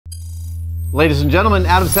Ladies and gentlemen,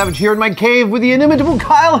 Adam Savage here in my cave with the inimitable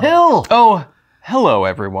Kyle Hill. Oh, hello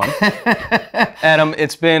everyone. Adam,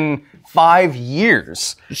 it's been 5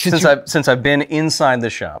 years since I've been inside the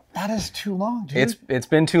shop. That is too long, dude. It's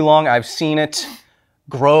been too long. I've seen it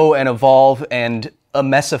grow and evolve and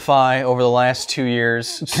emessify over the last 2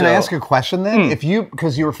 years. Can I ask a question then? If you,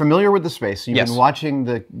 because you were familiar with the space, you've Yes. been watching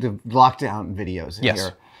the lockdown videos in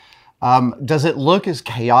Yes. here. Does it look as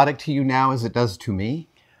chaotic to you now as it does to me?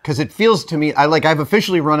 Because it feels to me, I've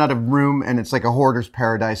officially run out of room and it's like a hoarder's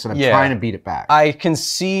paradise and I'm trying to beat it back. I can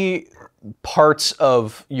see parts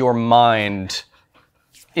of your mind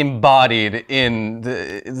embodied in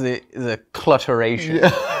the clutteration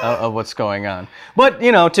of what's going on. But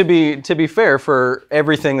you know, to be fair, for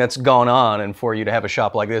everything that's gone on and for you to have a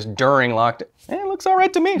shop like this during lockdown, it looks all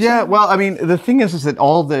right to me. Yeah, well, I mean, the thing is that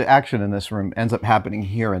all the action in this room ends up happening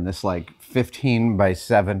here in this like 15 by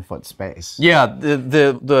 7 foot space. Yeah,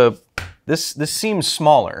 this seems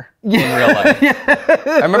smaller in real life.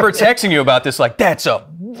 I remember texting you about this, like,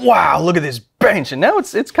 wow, look at this bench, and now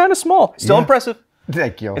it's kind of small. Still impressive.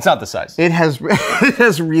 Thank you. It's not the size. It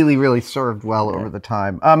has really, really served well over the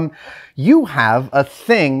time. You have a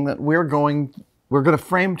thing that we're going to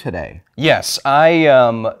frame today. Yes,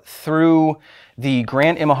 I through the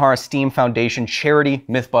Grant Imahara STEAM Foundation charity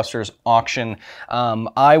Mythbusters auction,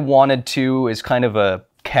 I wanted to, as kind of a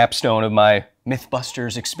capstone of my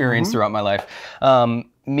Mythbusters experience throughout my life,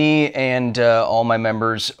 me and all my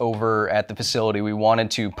members over at the facility, we wanted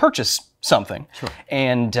to purchase something. Sure.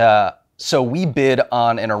 And so we bid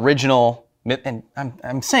on an original, and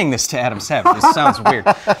I'm saying this to Adam Savage, this sounds weird,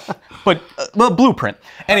 but blueprint.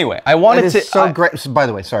 Anyway, I wanted to. So great. So, by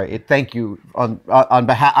the way, sorry. Thank you on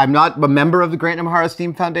behalf. I'm not a member of the Grant Imahara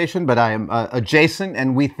STEAM Foundation, but I am adjacent,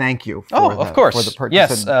 and we thank you. For of course. For the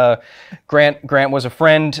purchase. Yes, Grant was a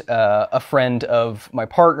friend of my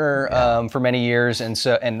partner for many years,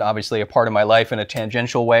 and obviously a part of my life in a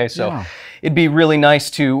tangential way. So it'd be really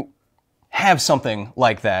nice to have something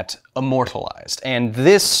like that immortalized. And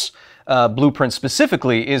this blueprint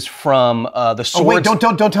specifically is from the swords. Oh wait,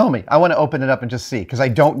 don't tell me. I want to open it up and just see, because I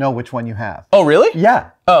don't know which one you have. Oh really?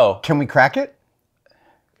 Yeah. Oh. Can we crack it?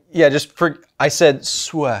 Yeah, I said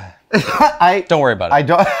swear. Don't worry about it.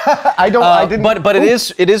 I didn't. But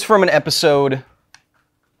it is from an episode.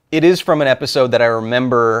 It is from an episode that I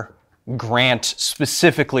remember Grant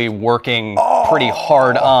specifically working pretty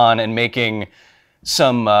hard on and making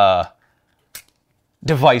some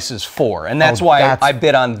devices for, and that's why I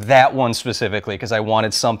bid on that one specifically, because I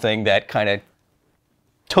wanted something that kind of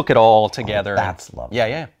took it all together. That's lovely.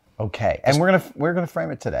 Yeah. Okay, and we're gonna frame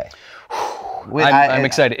it today. I'm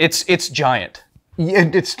excited. It's giant.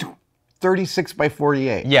 It's 36 by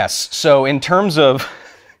 48. Yes. So in terms of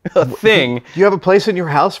a thing, do you have a place in your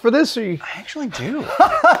house for this? Or I actually do.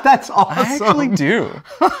 That's awesome. I actually do.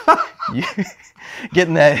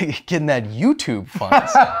 Getting that YouTube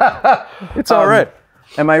funds. It's all right.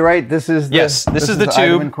 Am I right? This is the, yes. This is the tube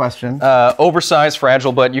item in question. Oversized,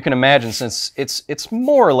 fragile, but you can imagine, since it's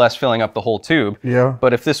more or less filling up the whole tube. Yeah.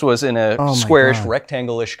 But if this was in a squarish,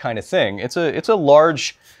 rectangle-ish kind of thing, it's a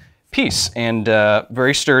large piece and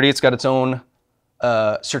very sturdy. It's got its own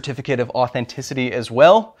certificate of authenticity as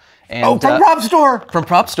well. And, from Prop Store. From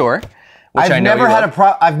Prop Store. Which I've never had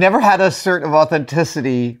a cert of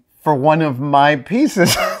authenticity for one of my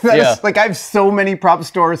pieces. Like, I have so many Prop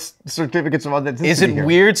Store certificates of authenticity. Is it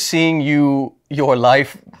weird seeing your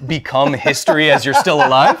life become history as you're still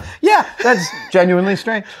alive? Yeah, that's genuinely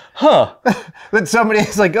strange. Huh. That somebody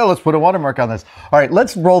is like, oh, let's put a watermark on this. All right,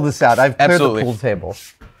 let's roll this out. I've cleared the pool table.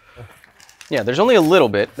 Yeah, there's only a little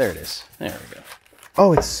bit. There it is. There we go.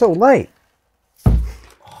 Oh, it's so light. There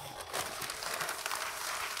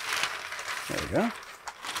we go.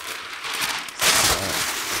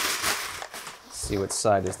 See what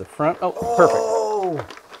side is the front. Oh, perfect.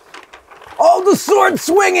 Oh, the sword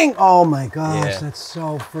swinging! Oh my gosh, that's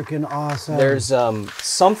so freaking awesome. There's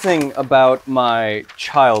something about my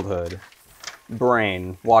childhood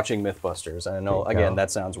brain watching Mythbusters. And I know, again,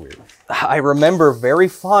 that sounds weird. I remember very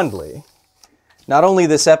fondly, not only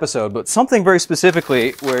this episode, but something very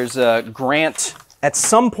specifically, where's Grant, at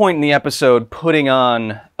some point in the episode, putting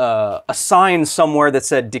on a sign somewhere that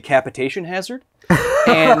said decapitation hazard.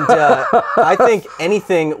 And I think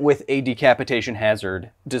anything with a decapitation hazard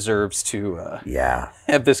deserves to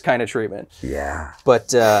have this kind of treatment. Yeah.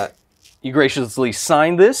 But you graciously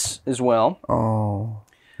signed this as well. Oh.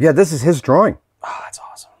 Yeah, this is his drawing. Oh, that's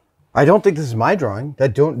awesome. I don't think this is my drawing.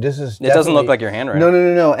 It doesn't look like your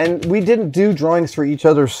handwriting. No. And we didn't do drawings for each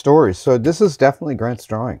other's stories, so this is definitely Grant's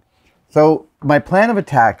drawing. So my plan of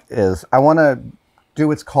attack is I want to do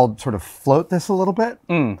what's called sort of float this a little bit.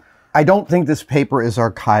 I don't think this paper is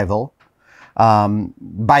archival.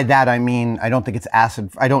 By that I mean I don't think it's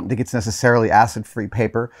acid. I don't think it's necessarily acid-free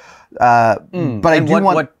paper. But I do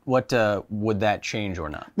want. What would that change or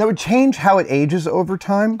not? That would change how it ages over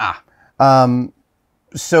time. Ah.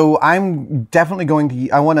 So I'm definitely going to.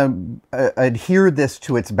 I want to adhere this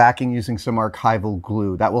to its backing using some archival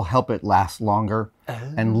glue. That will help it last longer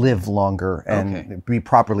and live longer and be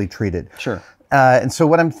properly treated. Sure. And so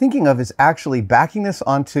what I'm thinking of is actually backing this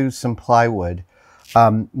onto some plywood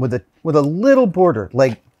with a little border,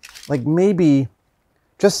 like maybe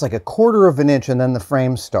just like 1/4 of an inch, and then the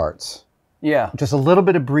frame starts. Yeah. Just a little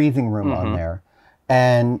bit of breathing room on there,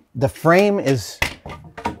 and the frame is.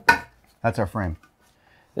 That's our frame.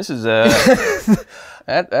 This is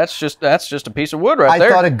that's just a piece of wood right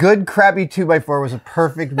there. I thought a good crappy 2x4 was a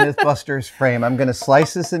perfect Mythbusters frame. I'm going to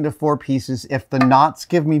slice this into 4 pieces. If the knots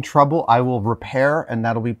give me trouble, I will repair, and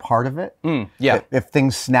that'll be part of it. Yeah. If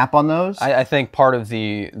things snap on those. I think part of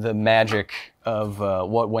the magic of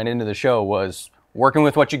what went into the show was working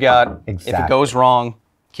with what you got. Exactly. If it goes wrong,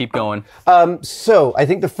 keep going. So I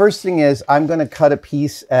think the first thing is I'm going to cut a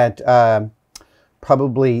piece at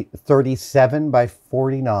probably 37 by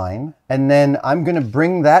 49. And then I'm going to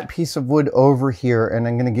bring that piece of wood over here, and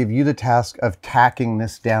I'm going to give you the task of tacking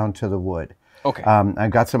this down to the wood. Okay.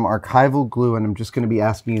 I've got some archival glue, and I'm just going to be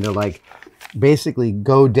asking you to like basically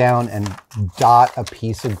go down and dot a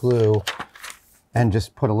piece of glue and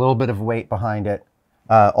just put a little bit of weight behind it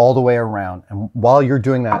all the way around. And while you're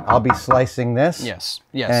doing that, I'll be slicing this. Yes.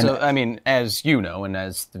 Yes. So, I mean, as you know, and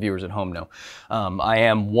as the viewers at home know, I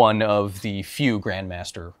am one of the few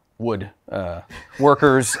Grandmaster wood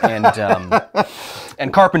workers and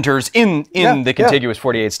carpenters in the contiguous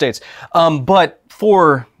 48 states. But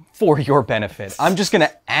for your benefit, I'm just going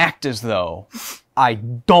to act as though I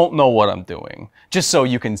don't know what I'm doing, just so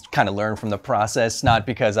you can kind of learn from the process, not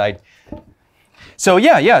because I. So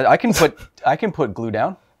yeah, I can put glue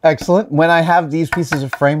down. Excellent. When I have these pieces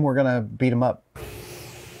of frame, we're gonna beat them up.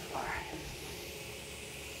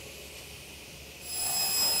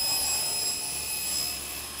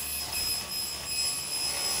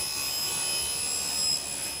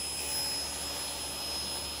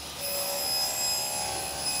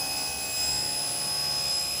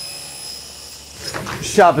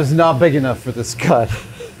 Shop is not big enough for this cut.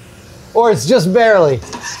 Or it's just barely.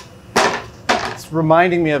 It's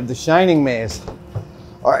reminding me of the Shining Maze.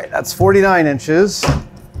 All right, that's 49 inches.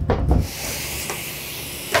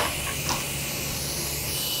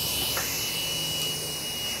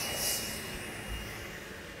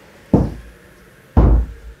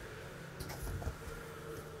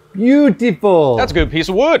 Beautiful. That's a good piece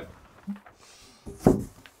of wood.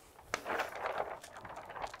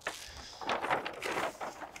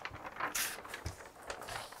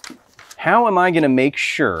 How am I going to make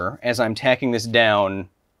sure, as I'm tacking this down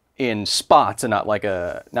in spots and not like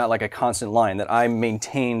a constant line, that I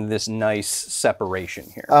maintain this nice separation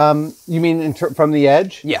here? You mean from the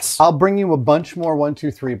edge? Yes. I'll bring you a bunch more 1,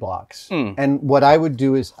 2, 3 blocks. And what I would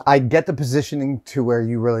do is I'd get the positioning to where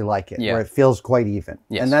you really like it, where it feels quite even.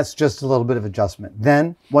 Yes. And that's just a little bit of adjustment.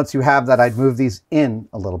 Then once you have that, I'd move these in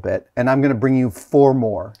a little bit, and I'm going to bring you 4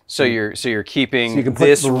 more. So you're keeping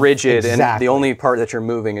this rigid, and the only part that you're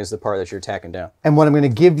moving is the part that you're tacking down. And what I'm going to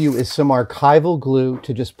give you is some archival glue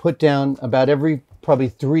to just put down about every probably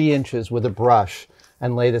 3 inches with a brush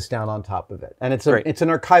and lay this down on top of it. And it's an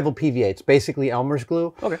archival PVA. It's basically Elmer's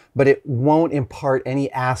glue, but it won't impart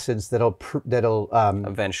any acids that'll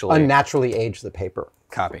eventually unnaturally age the paper.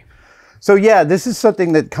 Copy. So yeah, this is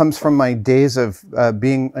something that comes from my days of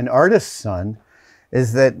being an artist's son,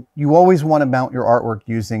 is that you always want to mount your artwork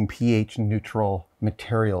using pH neutral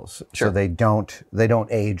materials, so they don't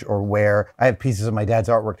age or wear. I have pieces of my dad's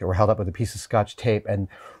artwork that were held up with a piece of Scotch tape, and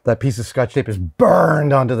that piece of Scotch tape is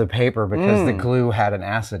burned onto the paper because the glue had an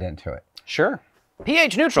acid into it. Sure.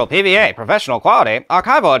 pH neutral PVA, professional quality,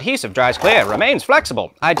 archival adhesive, dries clear, remains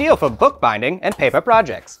flexible, ideal for bookbinding and paper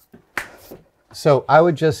projects. So I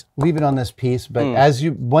would just leave it on this piece, but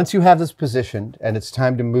once you have this positioned and it's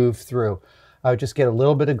time to move through, I would just get a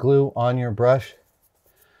little bit of glue on your brush,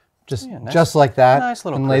 just like that, nice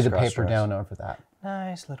little and lay the paper down over that.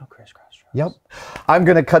 Nice little crisscross strokes. Yep. I'm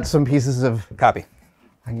going to cut some pieces of... Copy.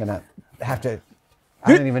 I'm going to have to...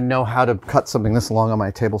 I don't even know how to cut something this long on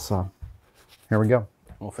my table saw. Here we go.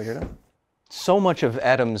 We'll figure it out. So much of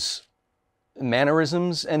Adam's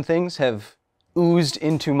mannerisms and things have oozed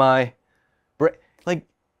into my brain. Like,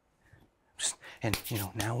 and you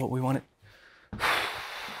know, now what we want to...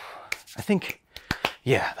 I think,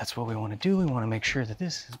 yeah, that's what we want to do. We want to make sure that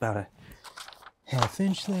this is about a ½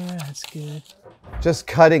 inch there. That's good. Just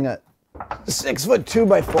cutting a 6'2"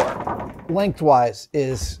 by 4. lengthwise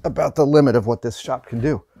is about the limit of what this shop can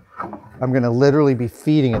do. I'm gonna literally be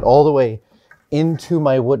feeding it all the way into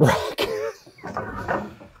my wood rack.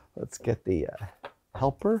 Let's get the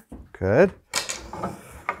helper. Good.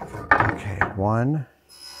 Okay, one.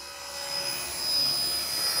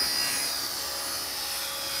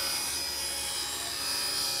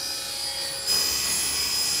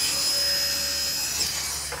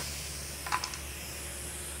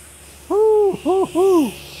 Woo, woo,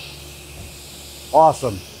 woo.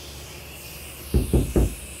 Awesome.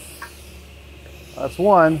 That's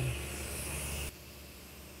one.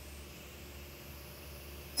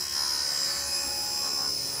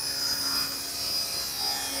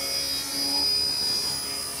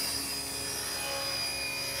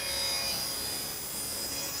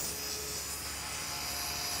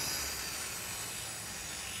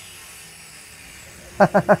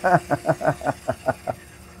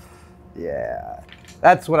 Yeah,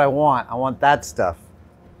 that's what I want. I want that stuff.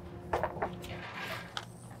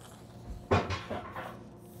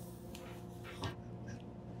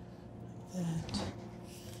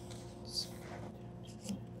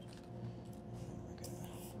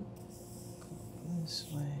 This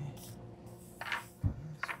way.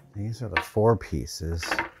 These are the 4 pieces.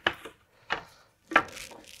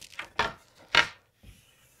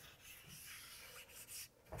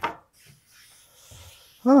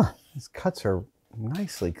 Huh, these cuts are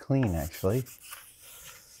nicely clean, actually.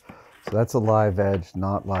 So that's a live edge,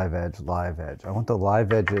 not live edge, live edge. I want the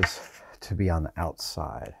live edges to be on the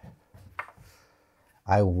outside.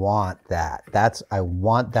 I want that. I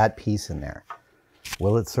want that piece in there.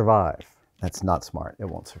 Will it survive? That's not smart. It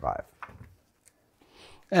won't survive.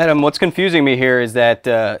 Adam, what's confusing me here is that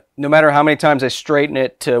no matter how many times I straighten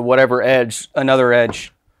it to whatever edge, another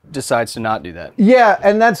edge decides to not do that. Yeah,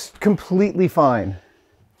 and that's completely fine.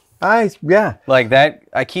 Yeah. Like that,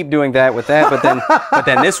 I keep doing that with that, but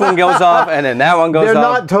then this one goes off, and then that one goes off. They're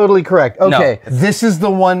not totally correct. Okay, no. This is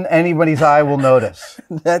the one anybody's eye will notice.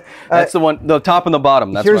 That's the one, the top and the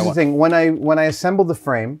bottom. That's here's the thing: when I assemble the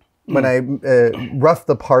frame, when I rough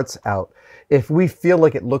the parts out, if we feel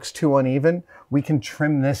like it looks too uneven, we can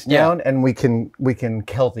trim this down, and we can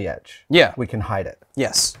kill the edge. Yeah, we can hide it.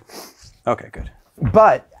 Yes. Okay, good.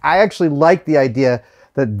 But I actually like the idea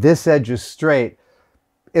that this edge is straight.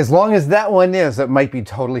 As long as that one is, it might be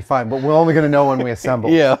totally fine, but we're only going to know when we assemble.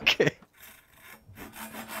 Yeah, okay.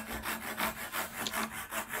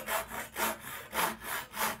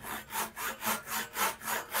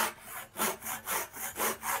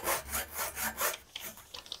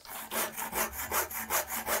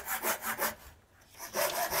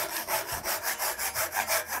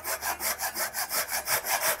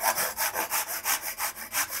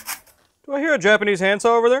 Do I hear a Japanese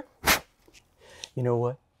handsaw over there? You know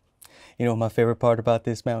what? You know what my favorite part about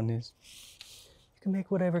this mountain is? You can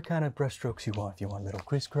make whatever kind of brush strokes you want. If you want little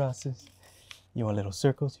crisscrosses, you want little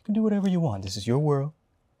circles, you can do whatever you want. This is your world.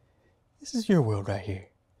 This is your world right here.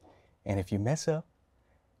 And if you mess up,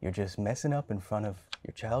 you're just messing up in front of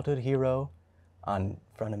your childhood hero, in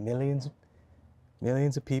front of millions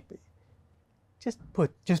of people. Just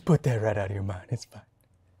put that right out of your mind. It's fine.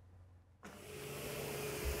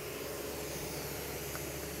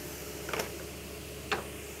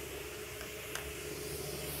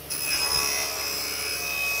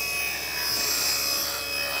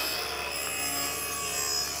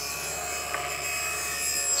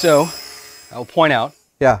 So, I'll point out.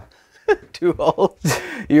 Yeah. 2 holes.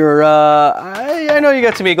 You're, I know you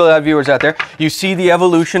got some eagle-eyed viewers out there. You see the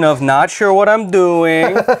evolution of not sure what I'm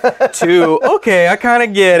doing to, okay, I kind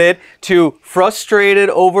of get it, to frustrated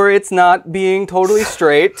over it's not being totally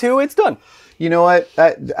straight to it's done. You know what?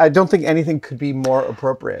 I don't think anything could be more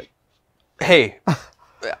appropriate. Hey,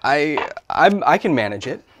 I can manage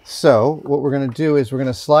it. So, what we're going to do is we're going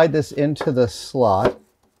to slide this into the slot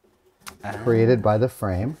created by the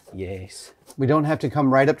frame. Yes. We don't have to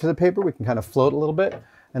come right up to the paper. We can kind of float a little bit.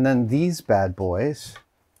 And then these bad boys,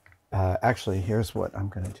 actually, here's what I'm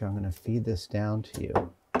going to do. I'm going to feed this down to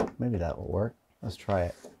you. Maybe that will work. Let's try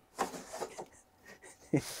it.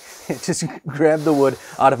 Just grab the wood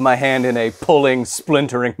out of my hand in a pulling,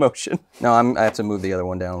 splintering motion. No, I have to move the other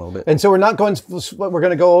one down a little bit. And so we're not going split, we're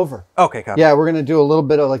going to go over. Okay, copy. Yeah, we're going to do a little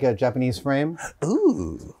bit of like a Japanese frame.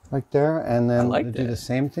 Ooh. Like there, and then we'll do the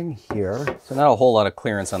same thing here. So not a whole lot of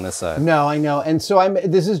clearance on this side. No, I know. And so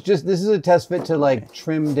this is a test fit to like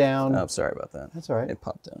trim down. Oh, sorry about that. That's all right. It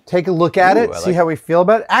popped down. Take a look at it, see how we feel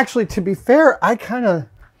about it. Actually, to be fair,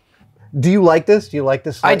 do you like this? Do you like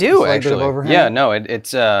this? I do, actually. Yeah, no,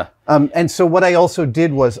 it's. And so what I also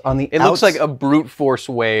did was on the It looks like a brute force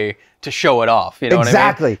way to show it off. You know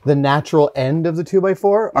exactly. what I mean? The natural end of the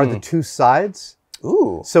 2x4 are the two sides.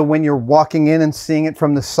 Ooh. So when you're walking in and seeing it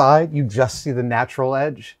from the side, you just see the natural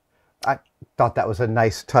edge. I thought that was a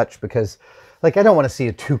nice touch because, like, I don't want to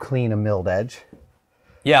see too clean a milled edge.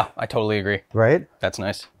 Yeah, I totally agree. Right? That's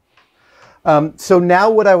nice. So now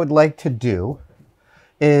what I would like to do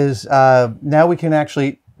is now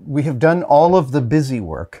we have done all of the busy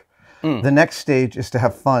work. The next stage is to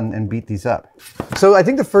have fun and beat these up. So I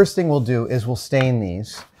think the first thing we'll do is we'll stain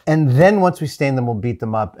these. And then once we stain them, we'll beat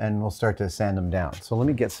them up and we'll start to sand them down. So let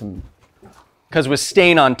me get some... Because with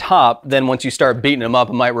stain on top, then once you start beating them up,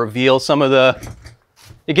 it might reveal some of the...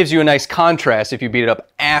 It gives you a nice contrast if you beat it up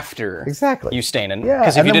after you stain it.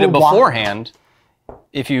 Because if you did it beforehand,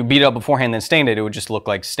 if you beat it up beforehand then stained it, it would just look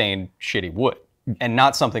like stained shitty wood and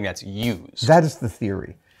not something that's used. That is the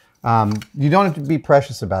theory. You don't have to be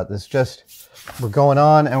precious about this. Just we're going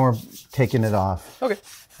on and we're taking it off. Okay.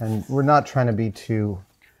 And we're not trying to be too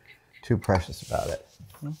precious about it.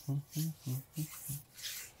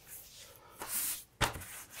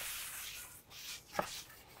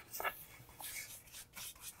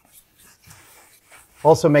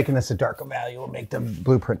 Also making this a darker value will make the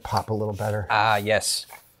blueprint pop a little better. Ah, yes.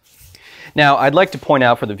 Now, I'd like to point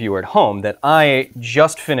out for the viewer at home that I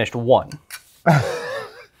just finished one.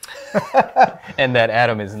 And that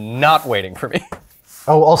Adam is not waiting for me.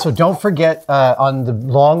 Oh, also don't forget on the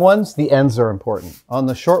long ones, the ends are important. On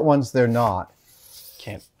the short ones, they're not.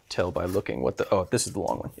 Can't tell by looking what the, oh, this is the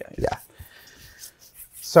long one. Yeah.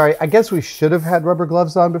 Sorry, I guess we should have had rubber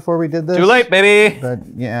gloves on before we did this. Too late, baby. But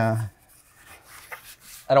yeah.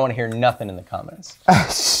 I don't want to hear nothing in the comments.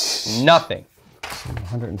 Nothing.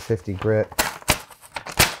 150 grit.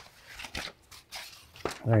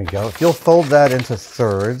 There you go. If you'll fold that into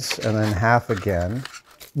thirds and then half again,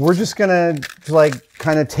 we're just gonna like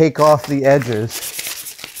kind of take off the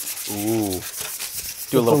edges. Ooh.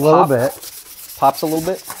 Do a little bit. Pops a little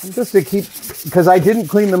bit? Just to keep, because I didn't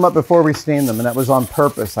clean them up before we stained them, and that was on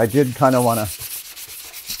purpose. I did kind of want to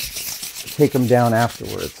take them down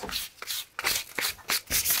afterwards.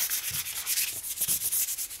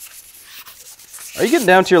 Are you getting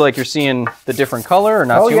down to you're seeing the different color or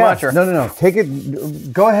not too much? Or? No. Take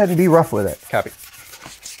it, go ahead and be rough with it. Copy.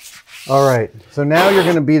 All right, so now you're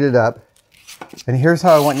gonna beat it up. And here's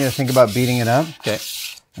how I want you to think about beating it up. Okay.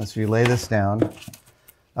 So you lay this down.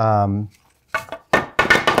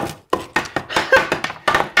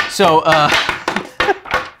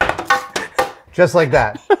 Just like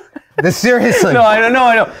that. Seriously. No, I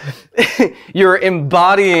know. You're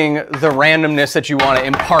embodying the randomness that you want to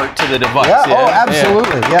impart to the device. Yeah, oh,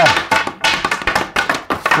 absolutely, yeah.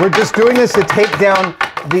 We're just doing this to take down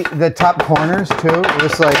the top corners, too. We're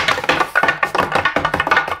just like...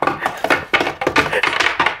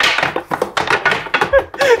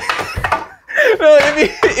 No,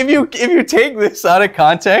 if you take this out of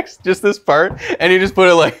context, just this part, and you just put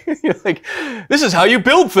it you're like, this is how you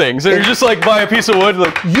build things, and you're just like, buy a piece of wood,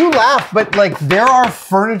 like. You laugh, but like there are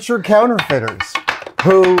furniture counterfeiters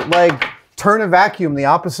who like turn a vacuum the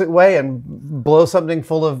opposite way and blow something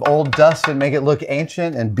full of old dust and make it look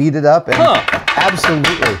ancient and beat it up. And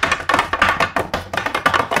absolutely.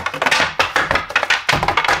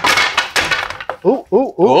 Ooh.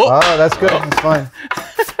 Oh, that's good. That's fine.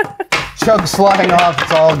 Chunks flying off,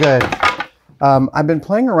 it's all good. I've been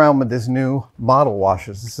playing around with this new model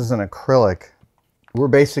washes. This is an acrylic. We're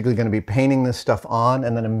basically going to be painting this stuff on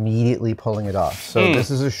and then immediately pulling it off. So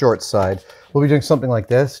this is a short side. We'll be doing something like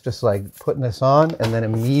this, just like putting this on and then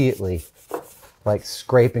immediately like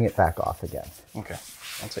scraping it back off again. Okay,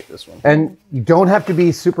 I'll take this one. And you don't have to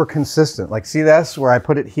be super consistent. Like see this where I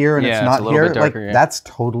put it here and it's not a little here? bit darker, like that's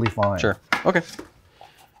totally fine. Sure, okay.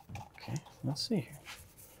 Okay, let's see here.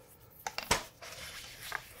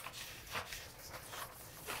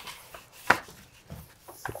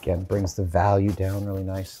 Again, brings the value down really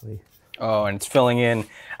nicely. Oh, and it's filling in.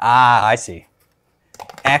 Ah, I see.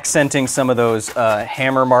 Accenting some of those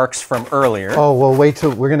hammer marks from earlier. Oh, well, wait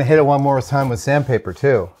till we're going to hit it one more time with sandpaper,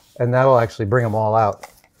 too. And that'll actually bring them all out.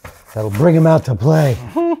 That'll bring them out to play.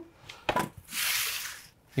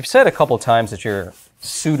 You've said a couple times that you're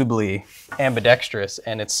suitably ambidextrous,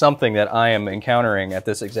 and it's something that I am encountering at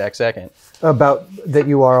this exact second. About that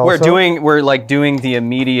you are also? We're like doing the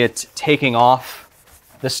immediate taking off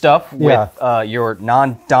the stuff with your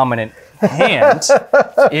non-dominant hand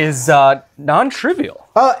is non-trivial.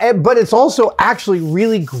 But it's also actually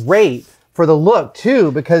really great for the look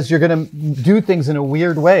too, because you're gonna do things in a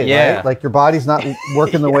weird way, right? Like your body's not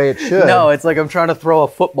working the way it should. No, it's like I'm trying to throw a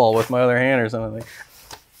football with my other hand or something.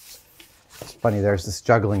 It's funny, there's this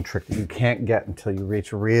juggling trick that you can't get until you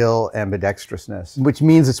reach real ambidextrousness, which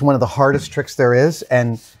means it's one of the hardest tricks there is,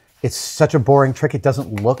 and it's such a boring trick, it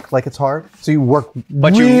doesn't look like it's hard. So you work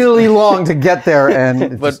really long to get there, and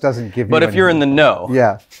it just doesn't give you But if you're in the know.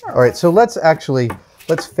 Yeah. All right, so let's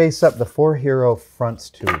face up the 4 hero fronts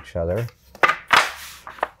to each other.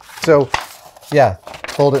 So, yeah,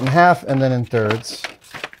 fold it in half and then in thirds.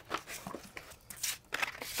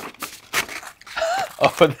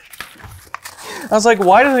 Oh, I was like,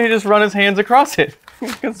 why doesn't he just run his hands across it?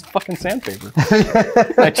 It's fucking sandpaper.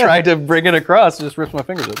 I tried to bring it across, it just rips my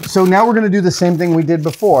fingers open. So now we're going to do the same thing we did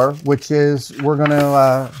before, which is we're going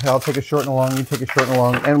to, I'll take a short and a long, you take a short and a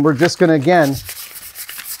long, and we're just going to, again,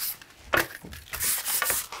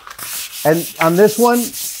 and on this one,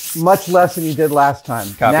 much less than you did last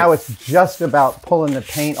time. Copy. Now it's just about pulling the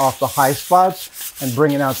paint off the high spots and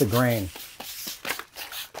bringing out the grain.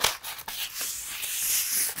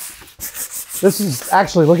 This is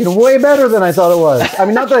actually looking way better than I thought it was. I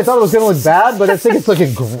mean, not that I thought it was going to look bad, but I think it's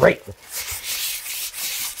looking great.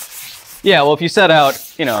 Yeah, well, if you set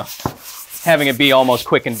out, you know, having it be almost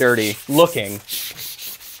quick and dirty looking.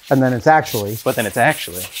 And then it's actually. But then it's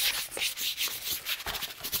actually.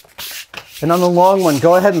 And on the long one,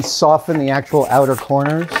 go ahead and soften the actual outer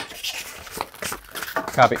corners.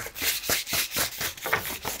 Copy.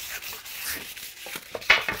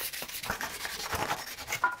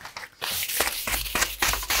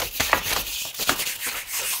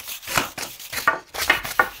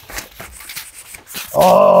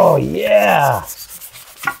 Oh, yeah.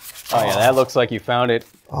 Oh, yeah, that looks like you found it.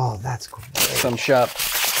 Oh, that's great. Some shop.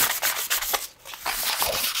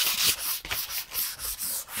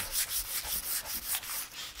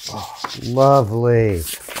 Oh, lovely.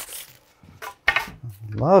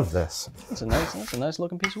 Love this. That's a nice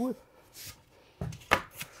looking piece of wood.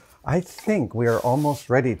 I think we are almost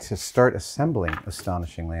ready to start assembling,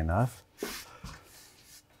 astonishingly enough.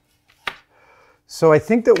 So I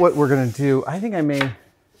think that what we're going to do, I think I may...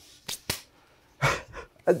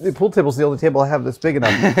 The pool table's the only table I have that's big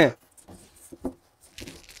enough. There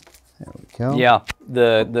we go. Yeah,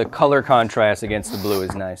 the color contrast against the blue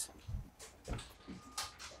is nice.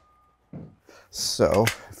 So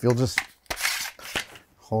if you'll just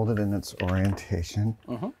hold it in its orientation.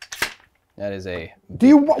 Mm-hmm. That is a... Do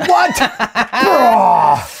you... What?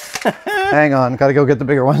 Hang on, gotta go get the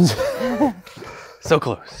bigger ones. So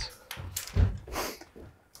close.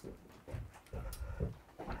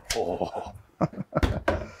 Oh.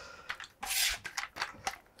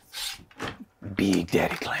 Big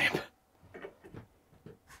daddy clamp.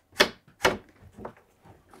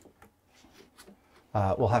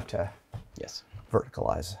 We'll have to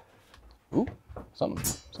verticalize. Ooh,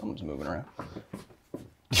 something's moving around.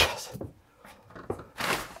 Yes.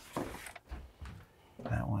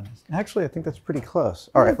 That one is... Actually, I think that's pretty close.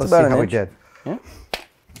 All right, let's see how we did. Yeah.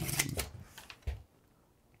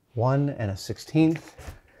 1 1/16.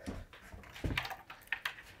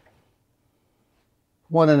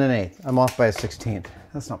 1 1/8. I'm off by a 16th.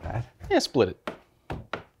 That's not bad. Yeah, split it.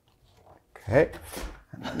 Okay.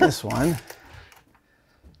 And then this one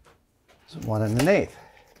is 1 1/8.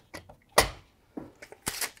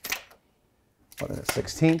 1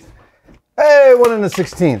 1/16. Hey, 1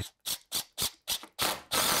 1/16.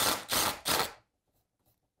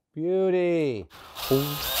 Beauty.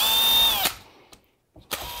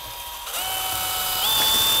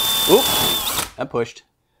 Oop, that pushed.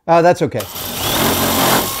 That's okay.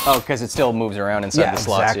 Oh, because it still moves around inside the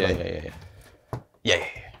slots. Exactly. Yeah.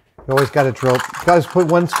 You always got to drill. You got to put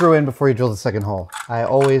one screw in before you drill the second hole. I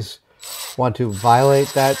always want to violate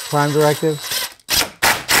that prime directive.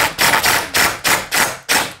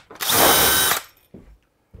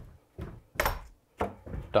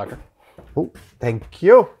 Doctor. Oh, thank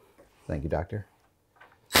you. Thank you, Doctor.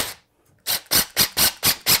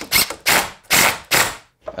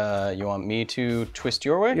 You want me to twist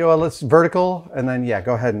your way? You know what, let's vertical, and then, yeah,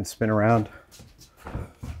 go ahead and spin around.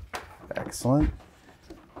 Excellent.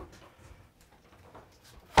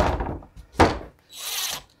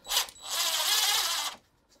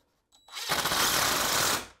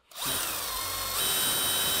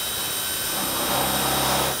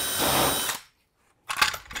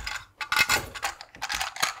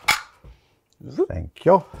 Thank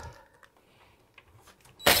you.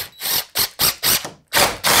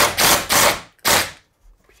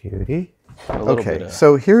 Beauty. Okay,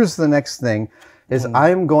 so here's the next thing, is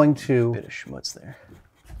I'm going to... A bit of schmutz there.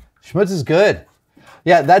 Schmutz is good.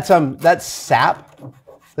 Yeah, that's sap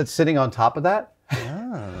that's sitting on top of that.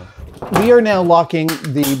 Oh. We are now locking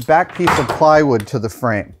the back piece of plywood to the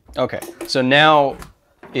frame. Okay, so now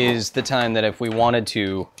is the time that if we wanted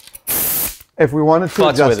to if we wanted to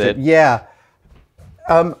futz adjust with it. Yeah.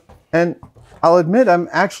 And I'll admit, I'm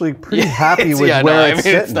actually pretty happy with where it's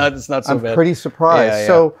sitting. It's not so bad. I'm pretty surprised. Yeah, yeah.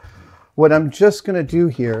 So what I'm just going to do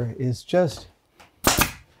here is just,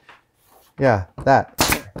 that.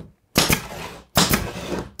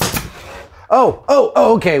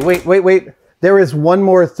 Oh, okay. Wait. There is one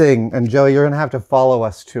more thing. And Joey, you're going to have to follow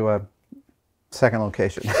us to a second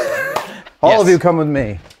location. All of you come with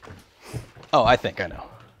me. Oh, I think I know.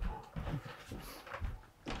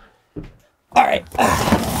 All right.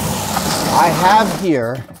 I have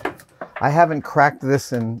here, I haven't cracked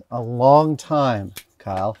this in a long time,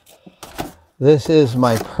 Kyle. This is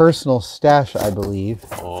my personal stash, I believe.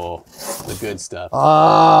 Oh, the good stuff.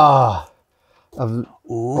 Of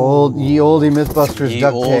ye olde Mythbusters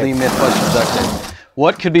duct tape. Ye olde Mythbusters duct tape.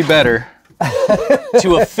 What could be better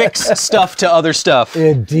to affix stuff to other stuff?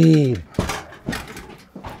 Indeed.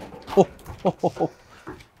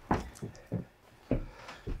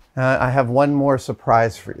 I have one more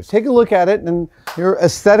surprise for you. Take a look at it, and you're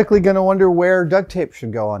aesthetically going to wonder where duct tape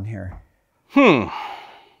should go on here.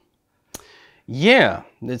 Yeah,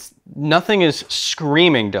 nothing is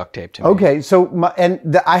screaming duct tape to me. Okay, so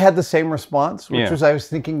I had the same response, which was I was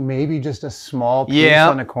thinking maybe just a small piece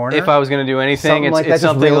on a corner. If I was going to do anything, something it's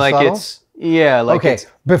something like subtle? okay.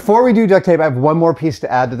 Before we do duct tape, I have one more piece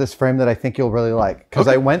to add to this frame that I think you'll really like. Because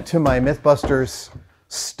I went to my Mythbusters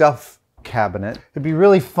stuff cabinet. It'd be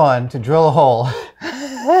really fun to drill a hole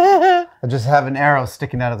and just have an arrow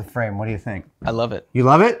sticking out of the frame. What do you think? I love it. You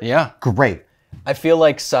love it? Yeah. Great. I feel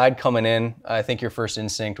like side coming in, I think your first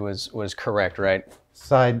instinct was correct, right?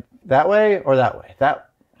 Side that way or that way?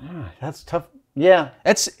 That's tough. Yeah.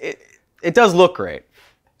 It does look great.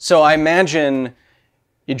 So I imagine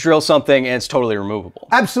you drill something and it's totally removable.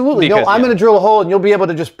 Absolutely. No, I'm going to drill a hole and you'll be able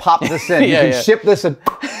to just pop this in. You can ship this and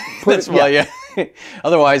put it.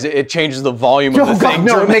 Otherwise, it changes the volume of the thing.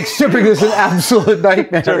 No, it makes shipping this an absolute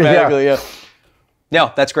nightmare. Dramatically, yeah.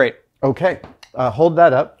 No, that's great. Okay. Hold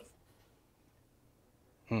that up.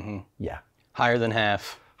 Yeah. Higher than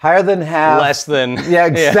half. Higher than half. Less than. Yeah,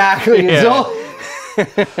 exactly. Yeah.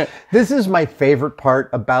 This is my favorite part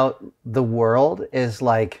about the world is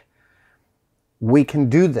like, we can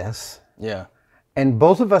do this. Yeah. And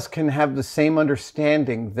both of us can have the same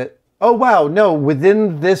understanding that, oh, wow, no,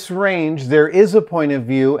 within this range, there is a point of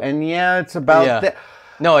view. And it's about that.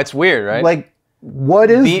 No, it's weird, right? Like, what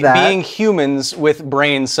is that? Being humans with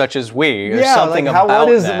brains such as we. There's something about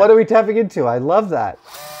that. What are we tapping into? I love that.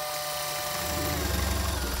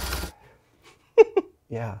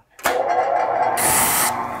 Yeah.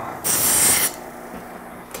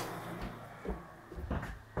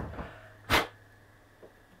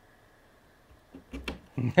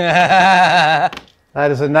 That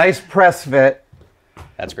is a nice press fit.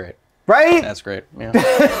 That's great. Right? That's great. Yeah.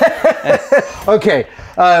 Okay.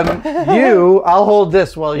 I'll hold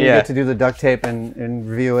this while you get to do the duct tape and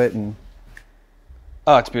review it. And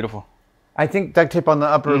oh, it's beautiful. I think duct tape on the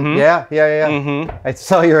upper. Yeah. I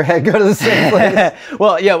saw your head go to the same place.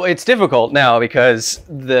 Well, it's difficult now because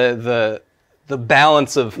the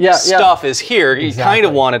balance of stuff is here. You kind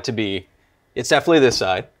of want it to be. It's definitely this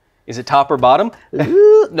side. Is it top or bottom?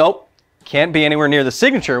 Nope. Can't be anywhere near the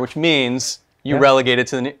signature, which means you relegate it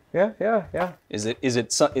to the. Yeah. Is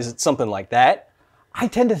it something like that? I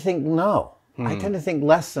tend to think no. I tend to think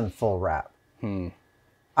less than full wrap.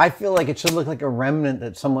 I feel like it should look like a remnant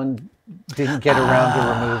that someone didn't get around to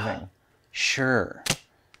removing. Sure.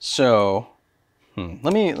 So,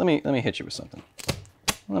 let me hit you with something.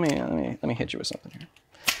 Let me hit you with something here.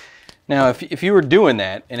 Now, if you were doing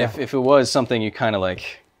that, and if it was something you kind of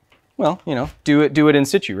like, well, do it in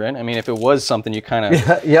situ, right? I mean, if it was something you kind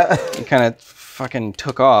of you kind of fucking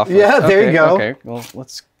took off. Yeah, like, there you go. Okay, well,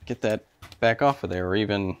 let's get that back off of there, or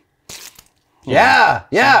even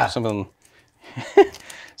something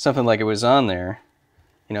something like it was on there.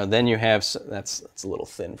 Then you have that's a little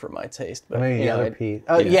thin for my taste, but maybe the other piece.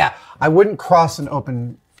 I wouldn't cross an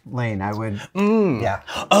open lane. I would. Yeah.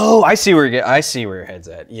 Oh, I see where your head's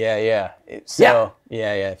at. Yeah.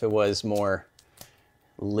 If it was more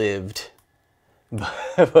lived,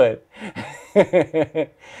 but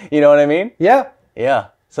you know what I mean? Yeah.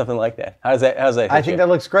 Something like that. How's that? I think that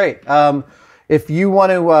looks great. If you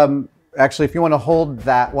want to. Actually, if you want to hold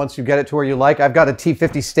that once you get it to where you like, I've got a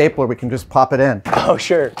T50 stapler. We can just pop it in. Oh,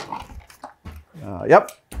 sure.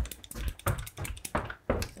 Yep.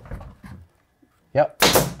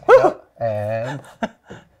 And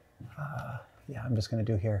I'm just going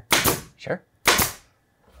to do here. Sure.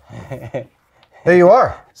 There you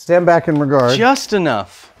are. Stand back in regard. Just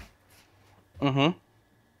enough. All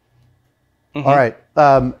right.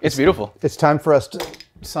 It's beautiful. It's time for us to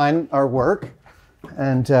sign our work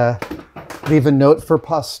and leave a note for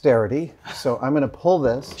posterity. So I'm going to pull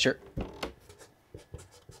this. Sure.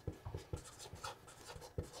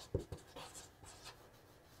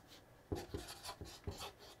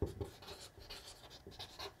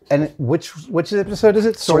 And which episode is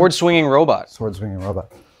it? Sword swinging robot. Sword swinging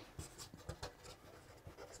robot.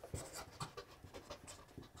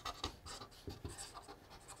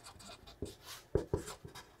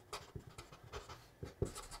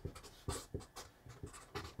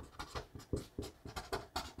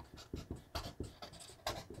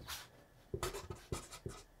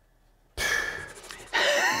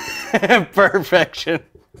 Perfection.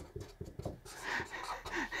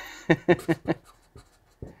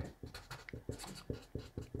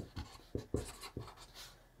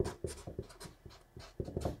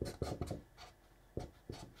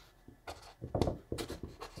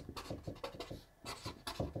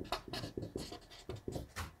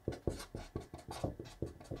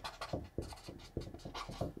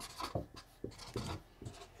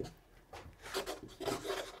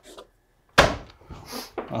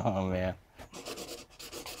 Oh, man.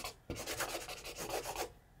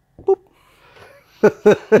 Boop.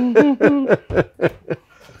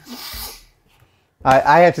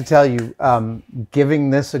 I have to tell you, giving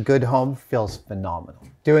this a good home feels phenomenal.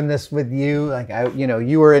 Doing this with you, like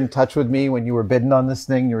you were in touch with me when you were bidding on this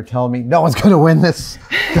thing. You were telling me no one's going to win this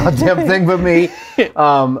goddamn thing but me,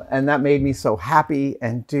 and that made me so happy.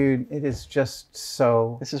 And dude, it is just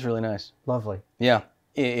so. This is really nice. Lovely. Yeah.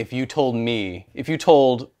 If you told me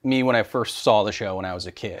when I first saw the show when I was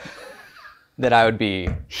a kid that I would be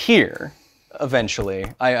here eventually,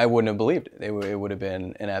 I wouldn't have believed it. It would have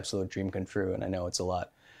been an absolute dream come true. And I know it's a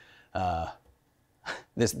lot.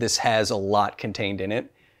 This has a lot contained in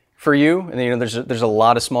it for you, and there's a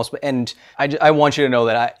lot of small. And I want you to know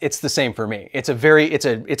that it's the same for me. It's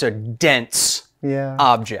a dense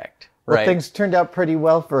object. Well, right? Things turned out pretty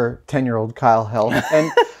well for 10-year-old Kyle Held.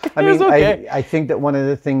 And I mean, okay. I think that one of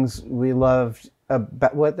the things we love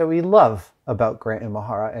about Grant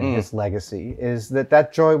Imahara and his legacy is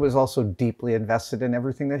that joy was also deeply invested in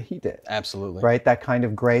everything that he did. Absolutely. Right? That kind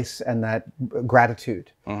of grace and that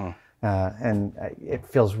gratitude. And it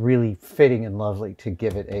feels really fitting and lovely to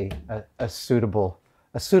give it a suitable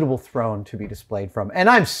throne to be displayed from. And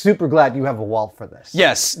I'm super glad you have a wall for this.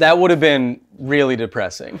 Yes, that would have been really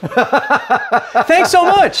depressing. Thanks so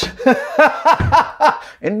much.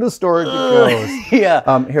 In the storage it goes.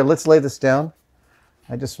 Yeah. Here, let's lay this down.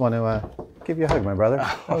 I just want to give you a hug, my brother.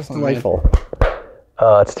 That was delightful.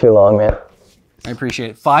 Oh, it's too long, man. I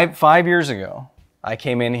appreciate it. Five years ago, I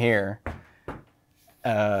came in here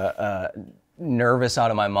nervous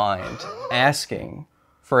out of my mind, asking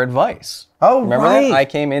for advice. Oh, remember right. that? I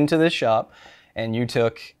came into this shop, and you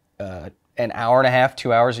took an hour and a half,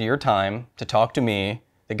 2 hours of your time to talk to me,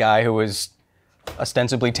 the guy who was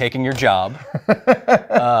ostensibly taking your job,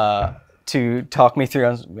 to talk me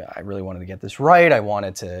through. I really wanted to get this right. I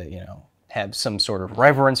wanted to, have some sort of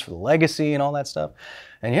reverence for the legacy and all that stuff.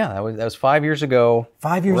 And yeah, that was 5 years ago.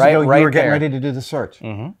 5 years ago, you were getting ready to do the search.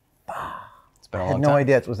 Mm-hmm. It's been a long time. I had no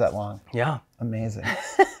idea it was that long. Yeah. Amazing.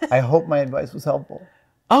 I hope my advice was helpful.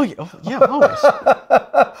 Oh, yeah, always.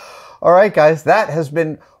 All right, guys, that has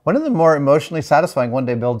been one of the more emotionally satisfying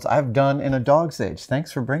one-day builds I've done in a dog's age.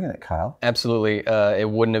 Thanks for bringing it, Kyle. Absolutely. It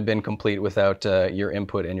wouldn't have been complete without your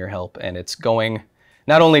input and your help. And it's going,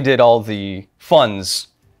 not only did all the funds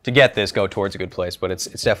to get this go towards a good place, but it's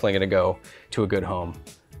definitely going to go to a good home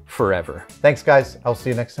forever. Thanks, guys. I'll see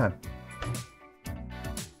you next time.